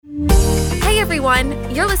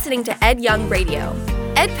everyone. You're listening to Ed Young Radio.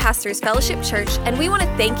 Ed pastors Fellowship Church, and we want to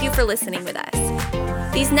thank you for listening with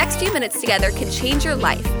us. These next few minutes together can change your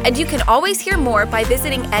life, and you can always hear more by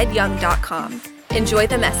visiting edyoung.com. Enjoy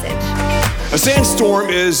the message. A sandstorm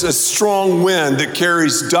is a strong wind that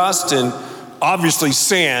carries dust and obviously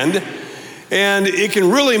sand, and it can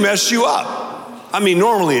really mess you up. I mean,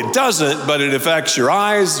 normally it doesn't, but it affects your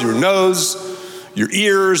eyes, your nose, your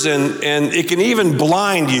ears, and it can even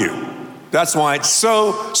blind you. That's why it's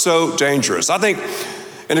so dangerous. I think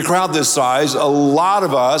in a crowd this size, a lot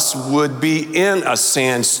of us would be in a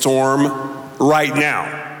sandstorm right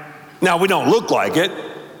now. Now, we don't look like it.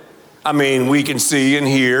 I mean, we can see and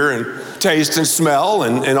hear and taste and smell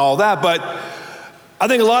and all that, but I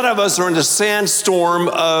think a lot of us are in the sandstorm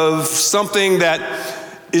of something that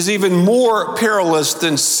is even more perilous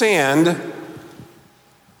than sand: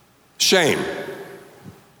 shame.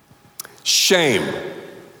 Shame.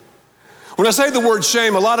 When I say the word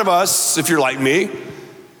shame, a lot of us, if you're like me,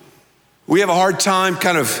 we have a hard time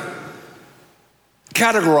kind of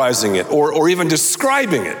categorizing it or even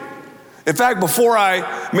describing it. In fact, before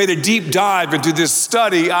I made a deep dive into this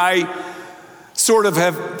study, I sort of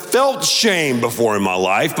have felt shame before in my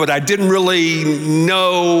life, but I didn't really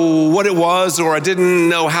know what it was, or I didn't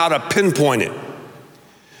know how to pinpoint it.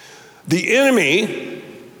 The enemy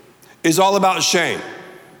is all about shame.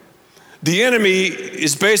 The enemy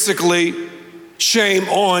is basically shame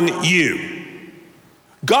on you.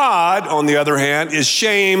 God, on the other hand, is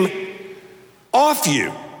shame off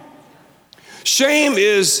you. Shame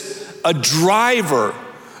is a driver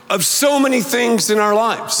of so many things in our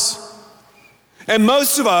lives. And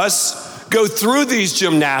most of us go through these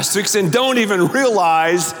gymnastics and don't even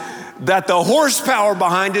realize that the horsepower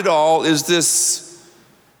behind it all is this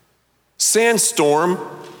sandstorm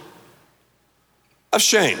of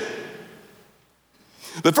shame.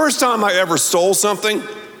 The first time I ever stole something,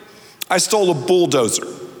 I stole a bulldozer.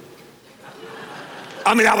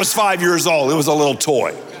 I mean, I was 5 years old. It was a little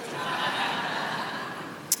toy.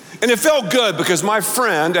 And it felt good because my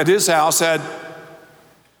friend at his house had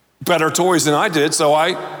better toys than I did, so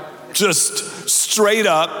I just straight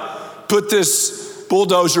up put this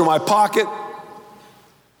bulldozer in my pocket,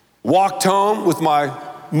 walked home with my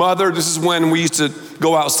mother. This is when we used to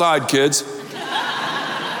go outside, kids.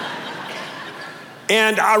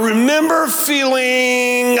 And I remember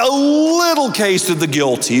feeling a little case of the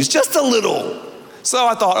guilties, just a little. So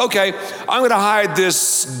I thought, okay, I'm gonna hide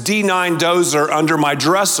this D9 dozer under my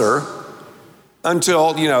dresser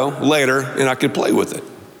until, later, and I could play with it.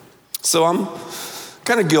 So I'm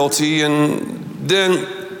kind of guilty, and then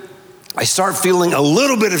I start feeling a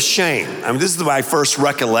little bit of shame. I mean, this is my first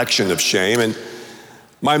recollection of shame, and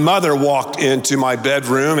my mother walked into my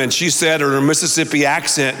bedroom, and she said in her Mississippi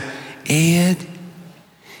accent, "Ed,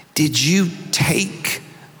 did you take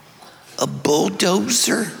a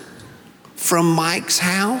bulldozer from Mike's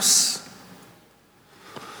house?"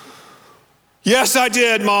 "Yes, I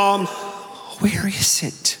did, Mom." "Where is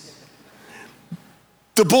it?"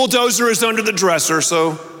 "The bulldozer is under the dresser."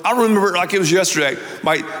 So I remember it like it was yesterday.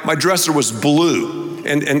 My dresser was blue,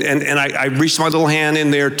 and I reached my little hand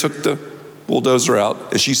in there, took the bulldozer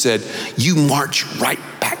out, and she said, "You march right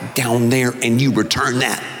back down there and you return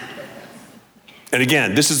that." And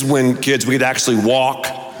again, this is when kids, we'd actually walk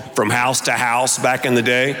from house to house back in the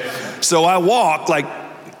day. So I walked like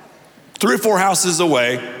 3 or 4 houses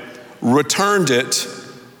away, returned it,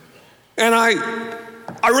 and I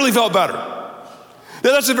really felt better.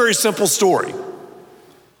 Now, that's a very simple story.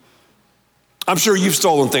 I'm sure you've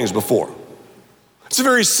stolen things before. It's a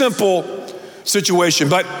very simple situation,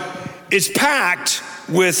 but it's packed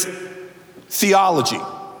with theology.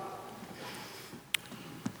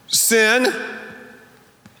 Sin.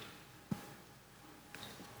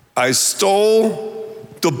 I stole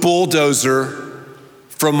the bulldozer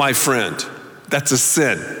from my friend. That's a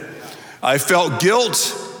sin. I felt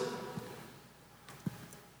guilt.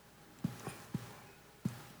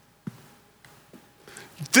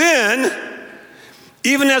 Then,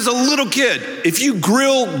 even as a little kid, if you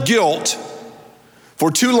grill guilt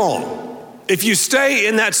for too long, if you stay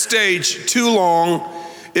in that stage too long,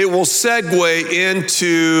 it will segue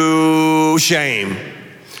into shame.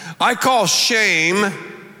 I call shame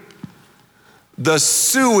the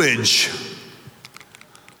sewage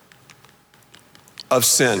of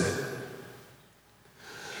sin.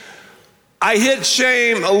 I hit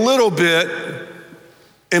shame a little bit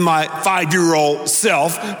in my 5-year-old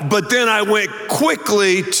self, but then I went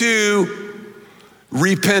quickly to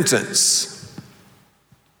repentance.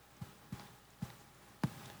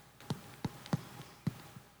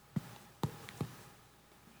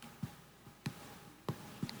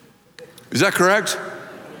 Is that correct?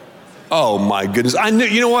 Oh my goodness. I knew,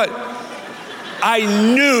 you know what? I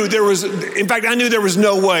knew there was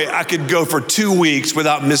no way I could go for 2 weeks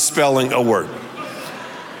without misspelling a word.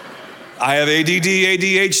 I have ADD,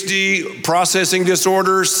 ADHD, processing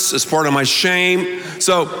disorders as part of my shame.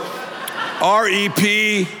 So,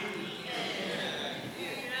 REP.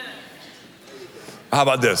 How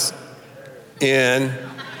about this? N.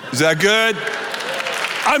 Is that good?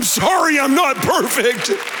 I'm sorry, I'm not perfect.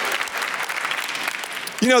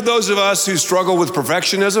 You know, those of us who struggle with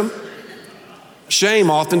perfectionism,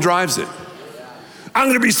 shame often drives it. I'm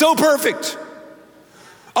gonna be so perfect.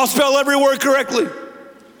 I'll spell every word correctly.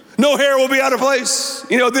 No hair will be out of place.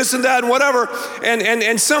 You know, this and that and whatever.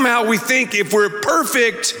 And somehow we think if we're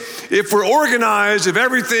perfect, if we're organized, if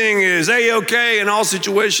everything is A-okay in all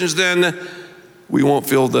situations, then we won't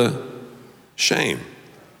feel the shame.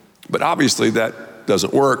 But obviously that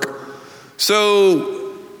doesn't work.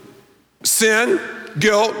 So sin,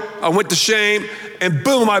 guilt, I went to shame, and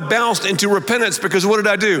boom, I bounced into repentance because what did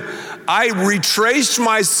I do? I retraced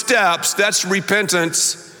my steps, that's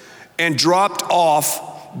repentance, and dropped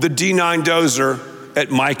off the D9 dozer at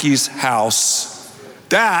Mikey's house.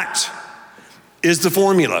 That is the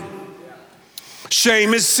formula.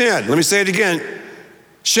 Shame is sin. Let me say it again.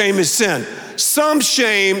 Shame is sin. Some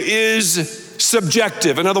shame is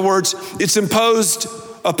subjective. In other words, it's imposed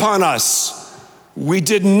upon us. We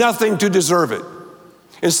did nothing to deserve it.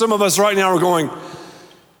 And some of us right now are going,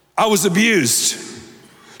 I was abused.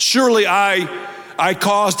 Surely I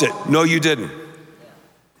caused it. No, you didn't.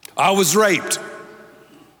 I was raped.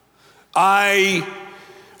 I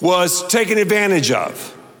was taken advantage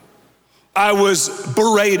of. I was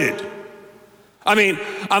berated. I mean,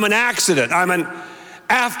 I'm an accident. I'm an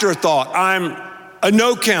afterthought. I'm a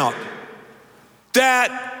no count.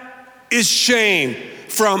 That is shame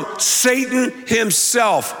from Satan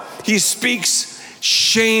himself. He speaks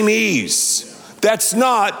shameese. That's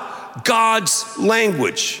not God's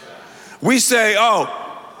language. We say, oh,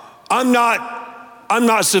 I'm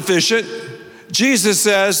not sufficient. Jesus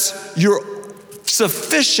says, you're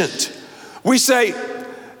sufficient. We say,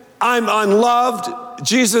 I'm unloved.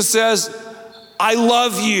 Jesus says, I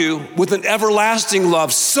love you with an everlasting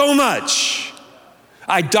love so much.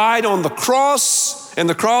 I died on the cross, and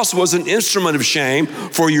the cross was an instrument of shame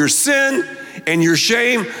for your sin and your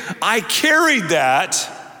shame. I carried that.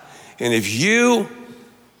 And if you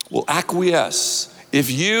will acquiesce, if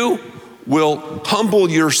you will humble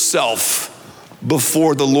yourself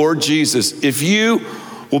before the Lord Jesus, if you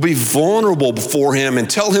will be vulnerable before him and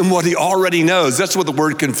tell him what he already knows, that's what the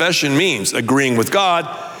word confession means, agreeing with God,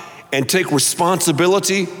 and take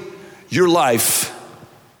responsibility, your life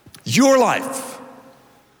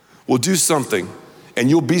will do something, and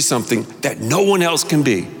you'll be something that no one else can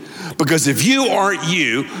be. Because if you aren't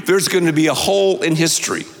you, there's going to be a hole in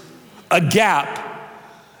history, a gap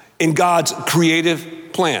in God's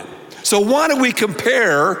creative plan. So why do we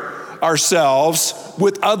compare ourselves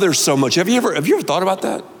with others so much? Have you ever thought about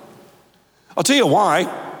that? I'll tell you why.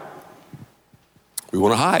 We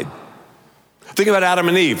want to hide. Think about Adam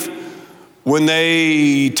and Eve. When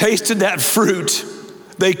they tasted that fruit,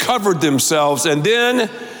 they covered themselves and then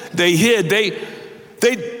they hid.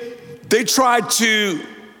 They tried to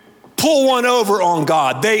pull one over on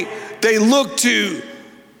God. They looked to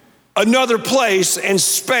another place and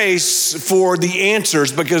space for the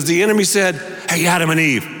answers because the enemy said, hey, Adam and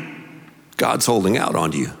Eve, God's holding out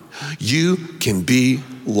on you. You can be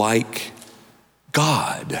like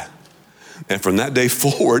God. And from that day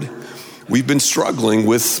forward, we've been struggling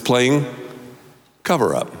with playing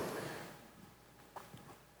cover up.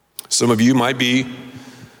 Some of you might be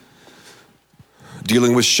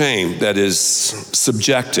dealing with shame that is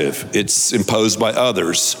subjective. It's imposed by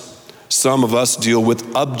others. Some of us deal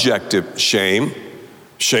with objective shame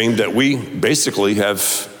that we basically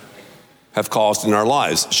have caused in our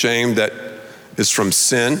lives. Shame that is from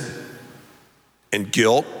sin and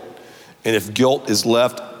guilt. And if guilt is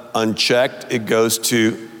left unchecked, it goes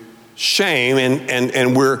to shame.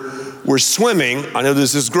 And we're swimming, I know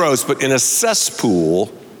this is gross, but in a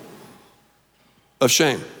cesspool of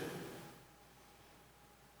shame.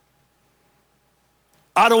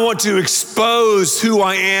 I don't want to expose who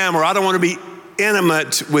I am, or I don't want to be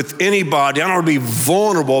intimate with anybody. I don't want to be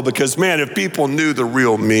vulnerable because, man, if people knew the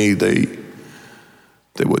real me, they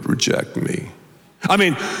would reject me. I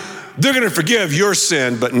mean, they're going to forgive your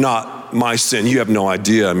sin, but not my sin. You have no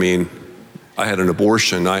idea. I mean, I had an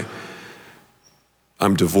abortion.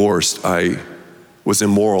 I'm divorced. I was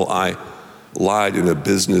immoral. I lied in a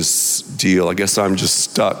business deal. I guess I'm just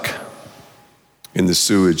stuck in the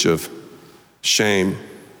sewage of shame.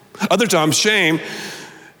 Other times, shame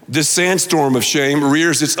this sandstorm of shame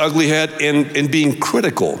rears its ugly head in being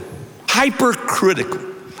critical, hypercritical.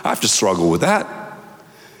 I have to struggle with that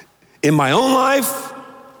in my own life.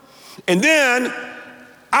 And then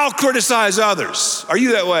I'll criticize others. Are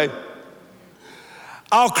you that way?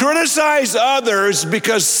 I'll criticize others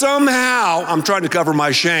because somehow I'm trying to cover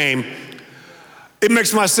my shame. It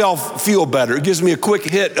makes myself feel better. It gives me a quick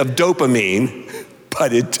hit of dopamine,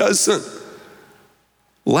 but it doesn't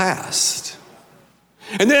last.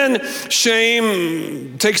 And then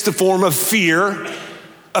shame takes the form of fear,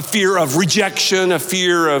 a fear of rejection, a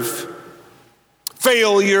fear of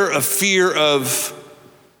failure, a fear of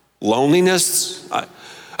loneliness. I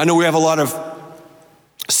know we have a lot of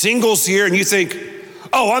singles here, and you think,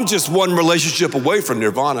 oh, I'm just one relationship away from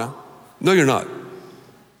nirvana. No, you're not.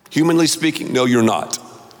 Humanly speaking, no, you're not.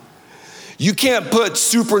 You can't put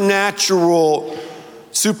supernatural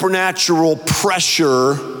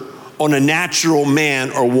pressure on a natural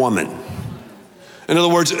man or woman. In other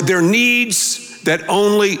words, there are needs that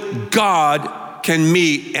only God can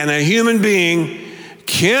meet, and a human being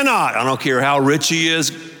cannot. I don't care how rich he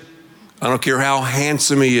is. I don't care how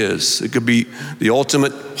handsome he is. It could be the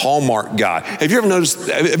ultimate Hallmark guy. Have you ever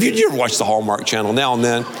watched the Hallmark channel now and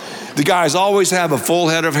then? The guys always have a full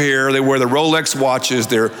head of hair. They wear the Rolex watches.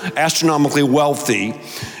 They're astronomically wealthy,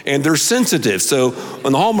 and they're sensitive. So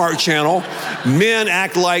on the Hallmark channel, men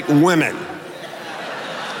act like women.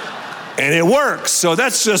 And it works. So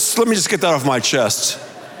let me just get that off my chest.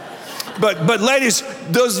 But ladies,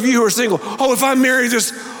 those of you who are single, oh, if I marry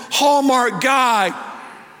this Hallmark guy,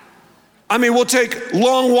 I mean, we'll take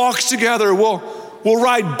long walks together. We'll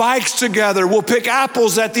ride bikes together. We'll pick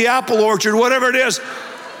apples at the apple orchard, whatever it is.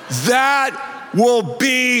 That will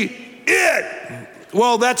be it.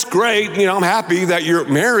 Well, that's great. I'm happy that you're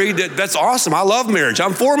married. That's awesome. I love marriage.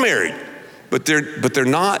 I'm for marriage. But they're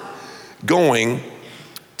not going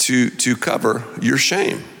to cover your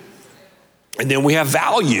shame. And then we have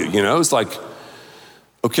value. It's like,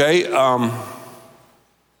 okay, I'll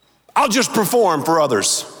just perform for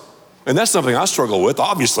others. And that's something I struggle with,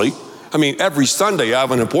 obviously. I mean, every Sunday I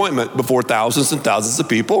have an appointment before thousands and thousands of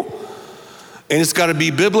people. And it's got to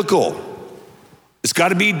be biblical. It's got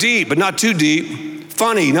to be deep, but not too deep.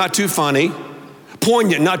 Funny, not too funny.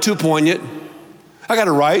 Poignant, not too poignant. I got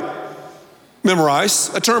to memorize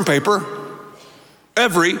a term paper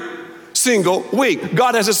every single week.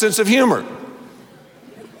 God has a sense of humor.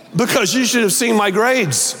 Because you should have seen my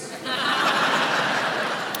grades.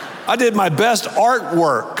 I did my best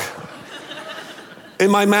artwork in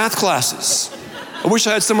my math classes. I wish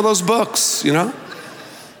I had some of those books, But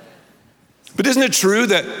isn't it true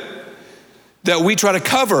that we try to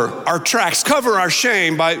cover our tracks, cover our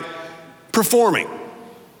shame by performing?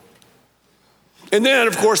 And then,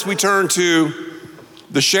 of course, we turn to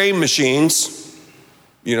the shame machines,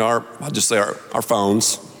 I'll just say our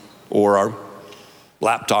phones or our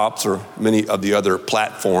laptops or many of the other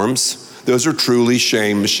platforms. Those are truly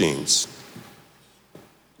shame machines.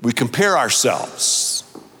 We compare ourselves.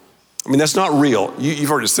 I mean, that's not real. You've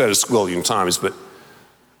already said it a squillion times, but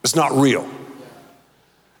it's not real.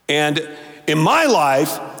 And in my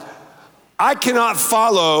life, I cannot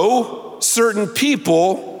follow certain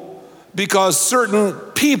people because certain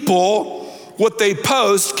people, what they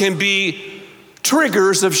post can be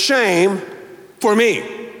triggers of shame for me.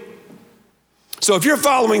 So if you're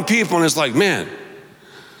following people and it's like, man,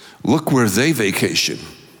 look where they vacation.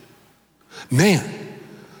 Man,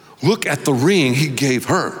 look at the ring he gave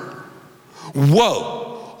her.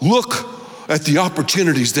 Whoa, look at the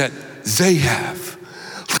opportunities that they have.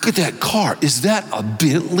 Look at that car. Is that a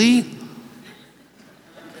Bentley?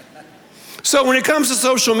 So when it comes to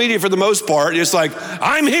social media, for the most part, it's like,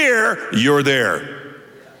 I'm here, you're there.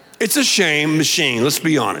 It's a shame machine, let's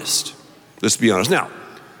be honest. Now,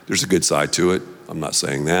 there's a good side to it. I'm not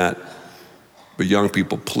saying that. But young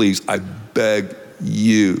people, please, I beg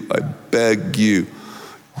you,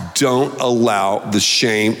 don't allow the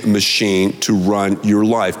shame machine to run your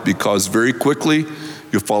life, because very quickly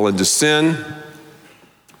you'll fall into sin,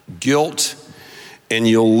 guilt, and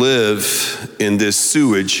you'll live in this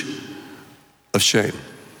sewage of shame.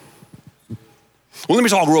 Well, let me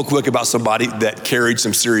talk real quick about somebody that carried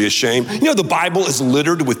some serious shame. The Bible is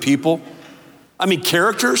littered with people.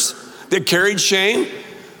 Characters that carried shame.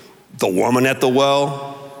 The woman at the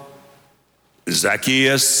well,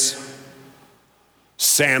 Zacchaeus,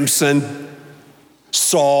 Samson,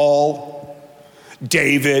 Saul,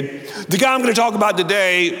 David. The guy I'm going to talk about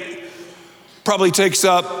today probably takes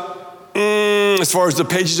up, as far as the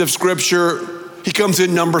pages of Scripture, he comes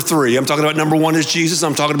in number 3. I'm talking about number 1 is Jesus.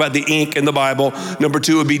 I'm talking about the ink in the Bible. Number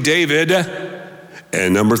 2 would be David.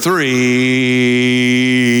 And number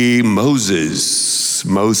 3, Moses.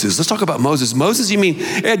 Moses. Let's talk about Moses. Moses,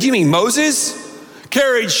 Ed, do you mean Moses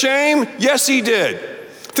carried shame? Yes, he did.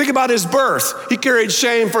 Think about his birth. He carried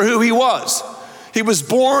shame for who he was. He was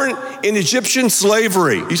born in Egyptian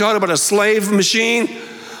slavery. You talking about a slave machine?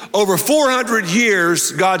 Over 400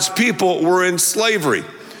 years, God's people were in slavery.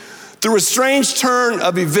 Through a strange turn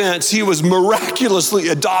of events, he was miraculously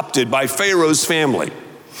adopted by Pharaoh's family.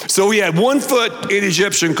 So he had one foot in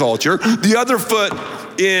Egyptian culture, the other foot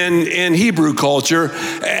in Hebrew culture.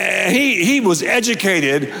 He was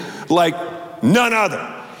educated like none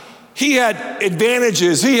other. He had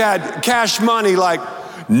advantages. He had cash money like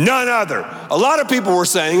none other. A lot of people were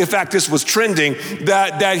saying, in fact, this was trending,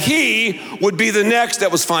 that he would be the next,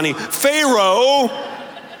 that was funny, Pharaoh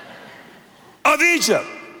of Egypt,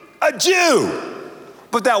 a Jew.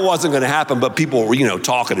 But that wasn't going to happen, but people were,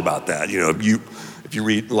 talking about that. If you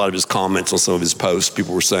read a lot of his comments on some of his posts,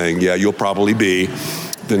 people were saying, yeah, you'll probably be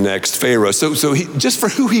the next Pharaoh. So he, just for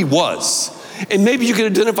who he was, and maybe you can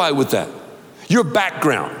identify with that. Your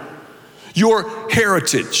background, your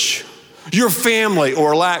heritage, your family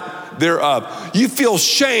or lack thereof. You feel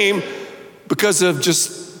shame because of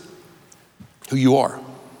just who you are.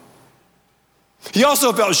 He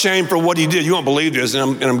also felt shame for what he did. You won't believe this,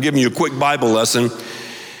 and I'm giving you a quick Bible lesson.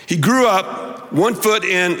 He grew up one foot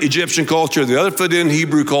in Egyptian culture, the other foot in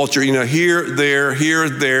Hebrew culture, here,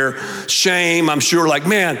 there, shame. I'm sure like,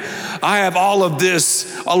 man, I have all of this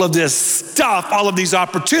stuff, all of these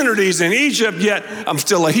opportunities in Egypt, yet I'm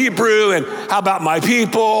still a Hebrew, and how about my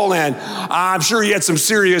people? And I'm sure he had some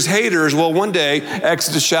serious haters. Well, one day,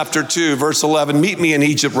 Exodus chapter 2, verse 11, meet me in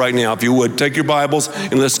Egypt right now, if you would. Take your Bibles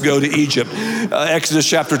and let's go to Egypt. Exodus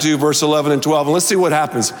chapter 2, verse 11 and 12, and let's see what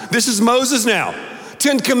happens. This is Moses now.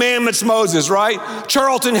 10 Commandments Moses, right?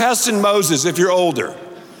 Charlton Heston Moses, if you're older.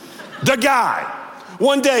 The guy.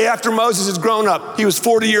 One day after Moses had grown up, he was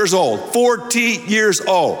 40 years old. 40 years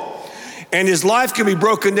old. And his life can be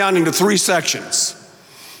broken down into 3 sections.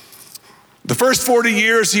 The first 40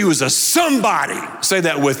 years, he was a somebody. Say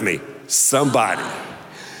that with me. Somebody.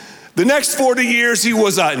 The next 40 years, he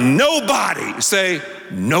was a nobody. Say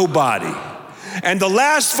nobody. And the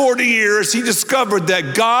last 40 years, he discovered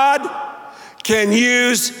that God can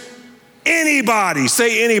use anybody.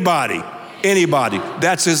 Say anybody. Anybody.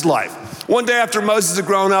 That's his life. One day after Moses had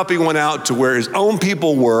grown up, he went out to where his own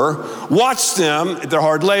people were, watched them at their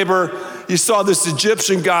hard labor. He saw this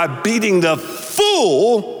Egyptian guy beating the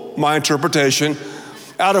fool, my interpretation,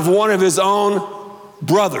 out of one of his own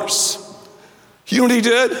brothers. You know what he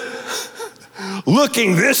did?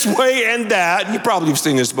 Looking this way and that, you probably have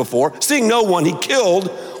seen this before, seeing no one, he killed,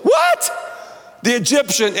 what? The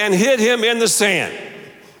Egyptian, and hid him in the sand.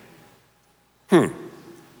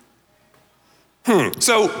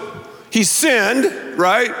 So he sinned,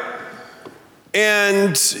 right?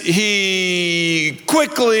 And he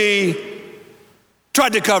quickly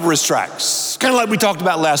tried to cover his tracks. Kind of like we talked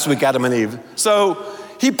about last week, Adam and Eve. So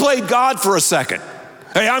he played God for a second.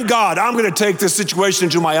 Hey, I'm God. I'm going to take this situation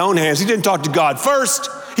into my own hands. He didn't talk to God first.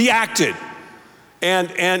 He acted.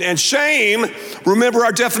 And shame, remember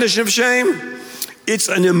our definition of shame? It's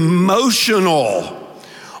an emotional,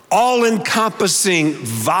 all-encompassing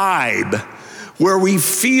vibe where we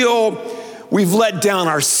feel we've let down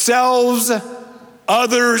ourselves,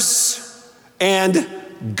 others, and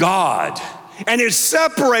God. And it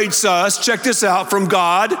separates us, check this out, from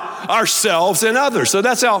God, ourselves, and others. So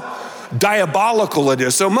that's how diabolical it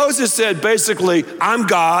is. So Moses said, basically, I'm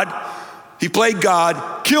God. He played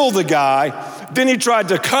God, killed the guy. Then he tried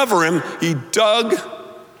to cover him. He dug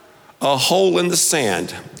a hole in the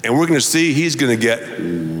sand. And we're going to see he's going to get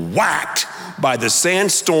whacked by the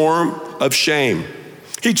sandstorm of shame.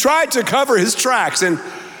 He tried to cover his tracks, and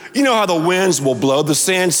you know how the winds will blow the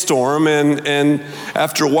sandstorm, and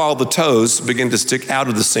after a while the toes begin to stick out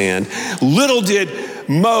of the sand. Little did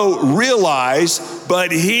Mo realize, but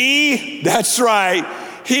that's right,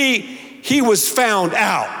 he was found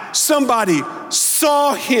out. Somebody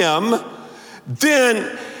saw him,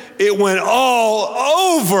 then it went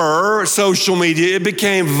all over social media. It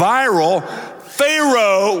became viral.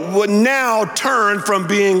 Pharaoh would now turn from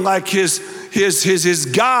being like his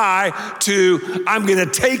guy to, I'm going to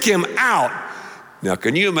take him out. Now,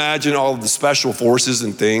 can you imagine all of the special forces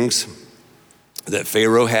and things that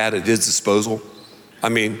Pharaoh had at his disposal? I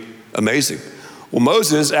mean, amazing. Well,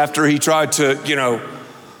 Moses, after he tried to,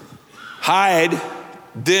 hide,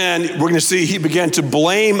 then we're going to see he began to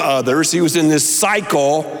blame others. He was in this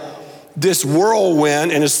cycle, this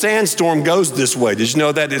whirlwind, and a sandstorm goes this way. Did you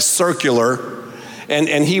know that? It's circular.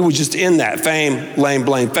 And he was just in that. Fame, blame,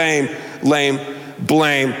 blame, fame, blame,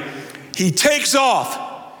 blame. he takes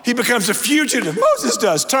off. He becomes a fugitive. Moses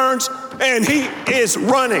does, turns, and he is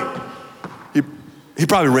running. He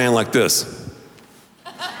probably ran like this.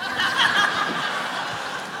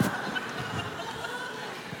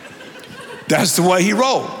 That's the way he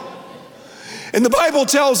rolled. And the Bible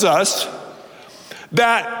tells us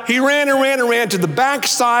that he ran and ran and ran to the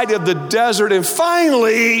backside of the desert, and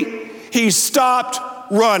finally he stopped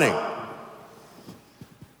running.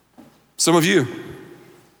 Some of you,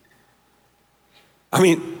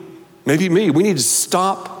 maybe me, we need to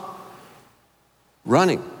stop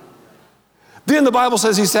running. Then the Bible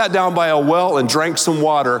says he sat down by a well and drank some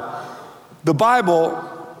water. The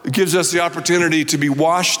Bible gives us the opportunity to be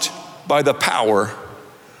washed by the power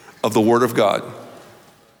of the Word of God.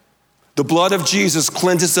 The blood of Jesus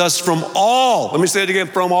cleanses us from all, let me say it again,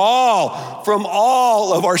 from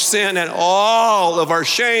all of our sin and all of our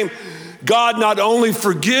shame. God not only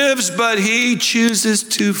forgives, but he chooses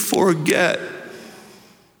to forget.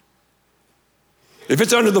 If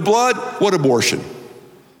it's under the blood, what abortion?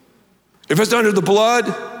 If it's under the blood,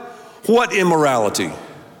 what immorality?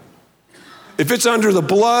 If it's under the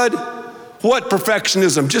blood, what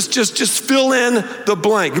perfectionism? Just fill in the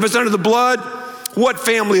blank. If it's under the blood, what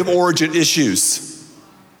family of origin issues?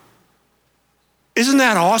 Isn't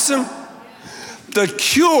that awesome? The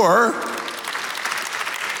cure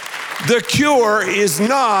is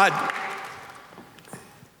not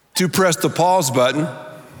to press the pause button.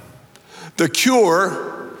 The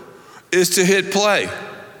cure is to hit play.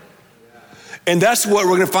 And that's what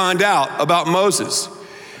we're going to find out about Moses.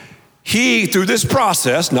 He, through this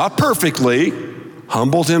process, not perfectly,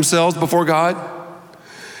 humbled himself before God.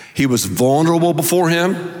 He was vulnerable before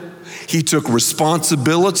him. He took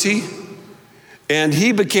responsibility. And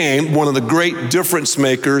he became one of the great difference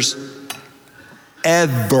makers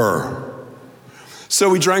ever.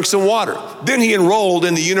 So he drank some water. Then he enrolled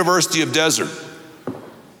in the University of Desert.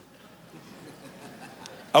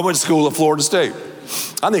 I went to school at Florida State.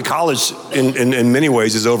 I think college in many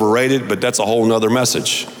ways is overrated, but that's a whole nother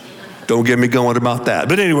message. Don't get me going about that.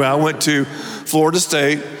 But anyway, I went to Florida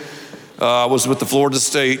State. I was with the Florida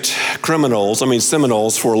State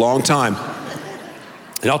Seminoles for a long time.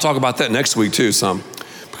 And I'll talk about that next week too,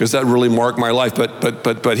 because that really marked my life.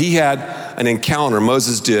 But he had an encounter,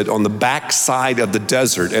 Moses did, on the backside of the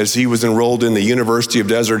desert as he was enrolled in the University of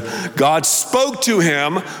Desert. God spoke to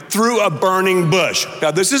him through a burning bush.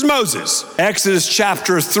 Now this is Moses. Exodus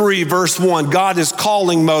chapter 3, verse 1. God is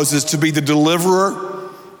calling Moses to be the deliverer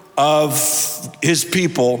of his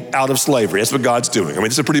people out of slavery. That's what God's doing.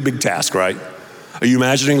 It's a pretty big task, right? Are you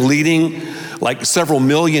imagining leading like several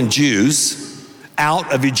million Jews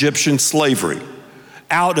out of Egyptian slavery,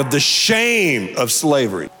 out of the shame of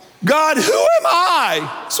slavery? God, who am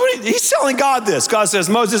I? So he's telling God this. God says,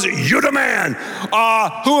 Moses, you're the man.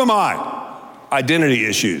 Who am I? Identity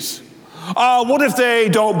issues. What if they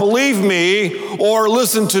don't believe me or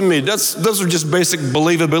listen to me? Those are just basic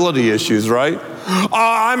believability issues, right?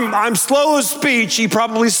 I'm slow of speech. He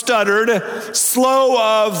probably stuttered. Slow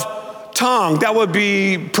of tongue. That would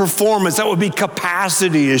be performance. That would be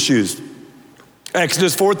capacity issues.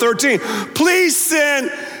 Exodus 4:13. Please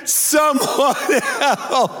send someone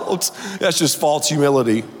else. That's just false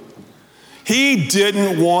humility. He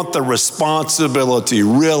didn't want the responsibility,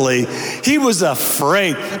 really. He was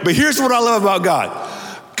afraid. But here's what I love about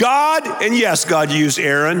God. And yes, God used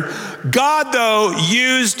Aaron. God, though,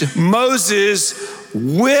 used Moses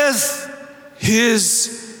with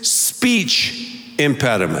his speech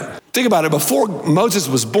impediment. Think about it. Before Moses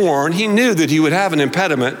was born, he knew that he would have an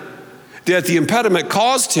impediment, that the impediment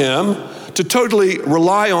caused him to totally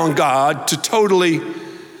rely on God, to totally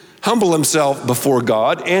humble himself before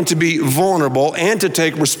God, and to be vulnerable and to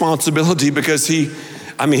take responsibility, because he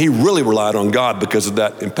really relied on God because of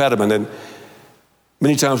that impediment. And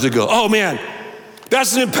many times we go, oh man,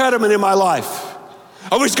 that's an impediment in my life.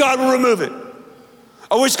 I wish God would remove it.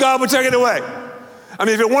 I wish God would take it away.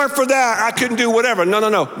 If it weren't for that, I couldn't do whatever.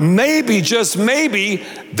 No. Maybe, just maybe,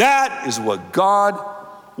 that is what God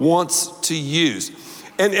wants to use.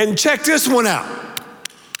 And check this one out.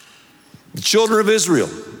 The children of Israel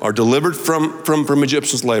are delivered from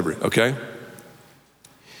Egyptian slavery, okay?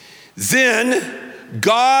 Then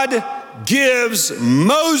God gives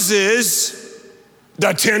Moses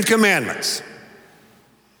the 10 Commandments.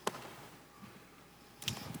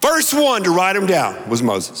 First one to write them down was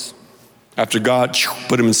Moses, after God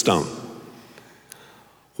put him in stone.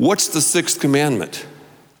 What's the 6th commandment?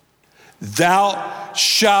 Thou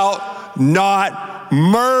shalt not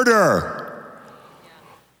murder.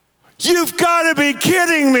 You've got to be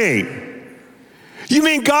kidding me. You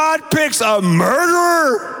mean God picks a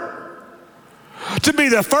murderer? to be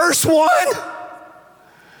the first one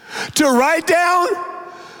to write down,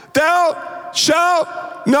 thou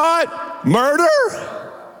shalt not murder?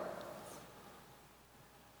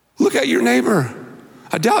 Look at your neighbor.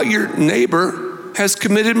 I doubt your neighbor has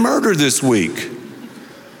committed murder this week.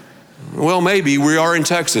 Well, maybe, we are in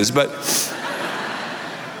Texas, but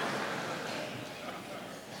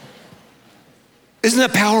isn't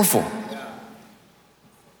that powerful?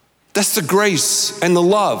 That's the grace and the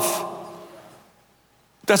love.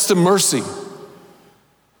 That's the mercy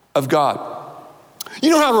of God. You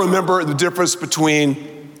know how to remember the difference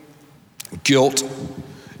between guilt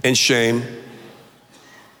and shame?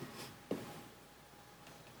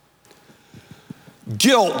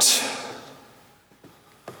 Guilt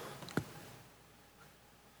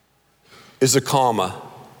is a comma.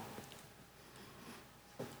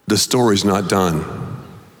 The story's not done.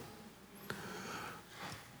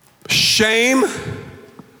 Shame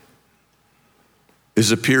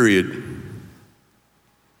is a period.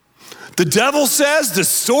 The devil says the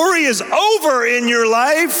story is over in your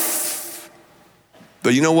life.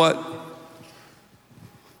 But you know what?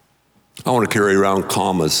 I want to carry around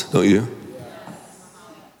commas, don't you?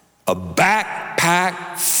 A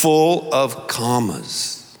backpack full of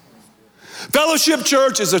commas. Fellowship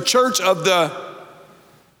Church is a church of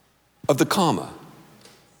the comma,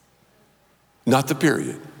 not the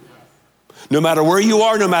period. No matter where you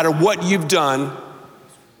are, no matter what you've done,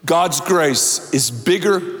 God's grace is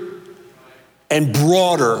bigger and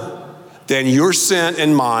broader than your sin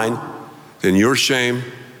and mine, than your shame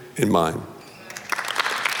and mine.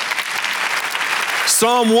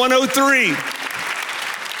 Psalm 103,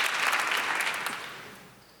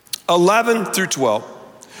 11 through 12.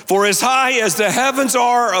 For as high as the heavens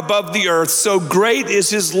are above the earth, so great is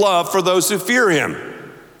his love for those who fear him.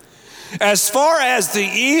 As far as the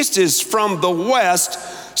east is from the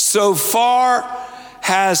west, so far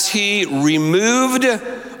has he removed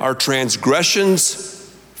our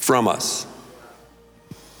transgressions from us.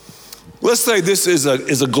 Let's say this is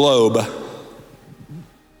a globe,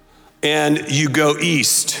 and you go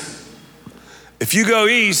east. If you go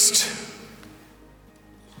east,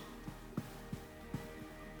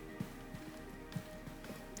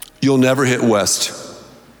 you'll never hit west.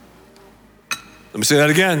 Let me say that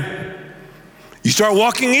again. You start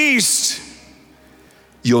walking east,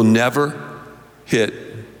 you'll never hit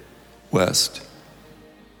west.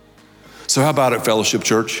 So how about it, Fellowship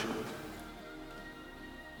Church?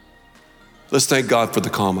 Let's thank God for the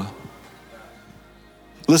comma.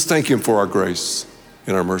 Let's thank him for our grace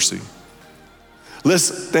and our mercy.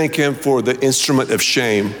 Let's thank him for the instrument of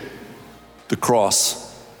shame, the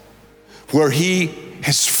cross, where he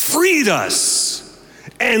has freed us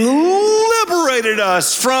and liberated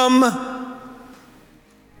us from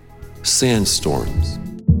sandstorms.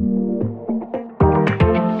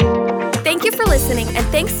 Thank you for listening, and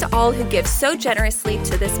thanks to all who give so generously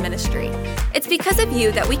to this ministry. It's because of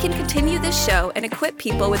you that we can continue this show and equip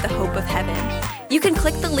people with the hope of heaven. You can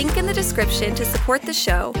click the link in the description to support the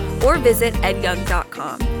show or visit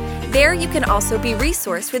edyoung.com. There you can also be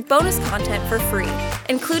resourced with bonus content for free,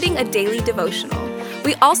 including a daily devotional.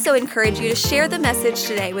 We also encourage you to share the message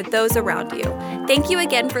today with those around you. Thank you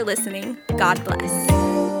again for listening. God bless.